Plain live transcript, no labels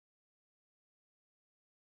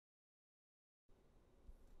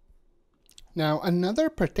Now, another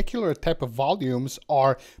particular type of volumes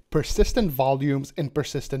are persistent volumes and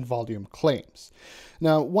persistent volume claims.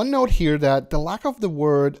 Now, one note here that the lack of the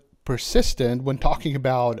word persistent when talking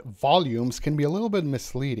about volumes can be a little bit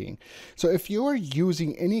misleading. So if you are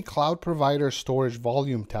using any cloud provider storage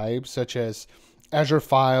volume type, such as Azure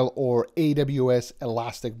File or AWS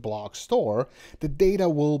Elastic Block Store, the data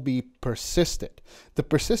will be persistent. The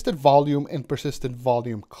persistent volume and persistent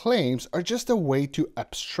volume claims are just a way to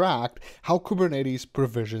abstract how Kubernetes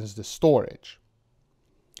provisions the storage.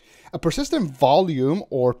 A persistent volume,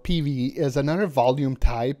 or PV, is another volume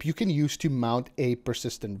type you can use to mount a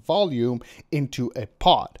persistent volume into a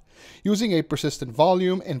pod. Using a persistent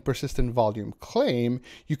volume and persistent volume claim,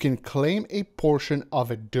 you can claim a portion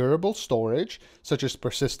of a durable storage, such as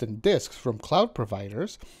persistent disks from cloud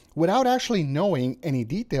providers, without actually knowing any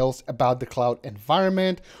details about the cloud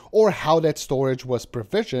environment or how that storage was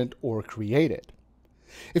provisioned or created.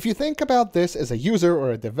 If you think about this as a user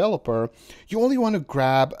or a developer, you only want to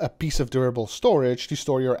grab a piece of durable storage to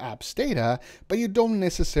store your app's data, but you don't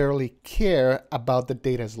necessarily care about the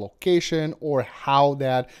data's location or how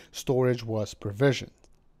that storage was provisioned.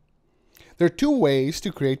 There are two ways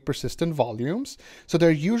to create persistent volumes. So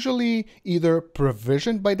they're usually either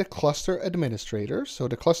provisioned by the cluster administrator. So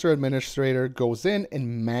the cluster administrator goes in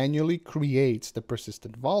and manually creates the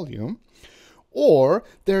persistent volume, or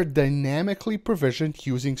they're dynamically provisioned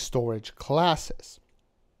using storage classes.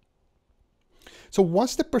 So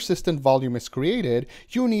once the persistent volume is created,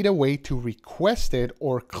 you need a way to request it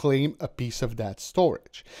or claim a piece of that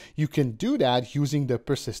storage. You can do that using the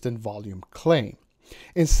persistent volume claim.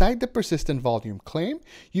 Inside the persistent volume claim,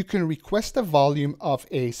 you can request a volume of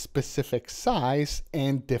a specific size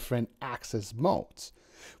and different access modes.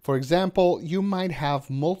 For example, you might have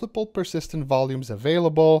multiple persistent volumes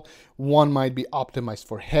available. One might be optimized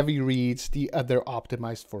for heavy reads, the other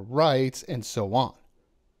optimized for writes, and so on.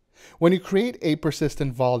 When you create a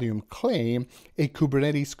persistent volume claim, a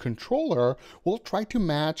Kubernetes controller will try to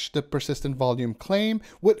match the persistent volume claim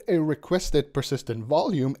with a requested persistent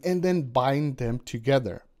volume and then bind them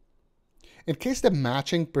together. In case the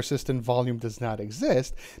matching persistent volume does not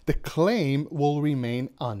exist, the claim will remain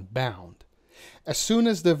unbound. As soon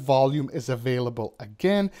as the volume is available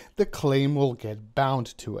again, the claim will get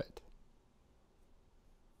bound to it.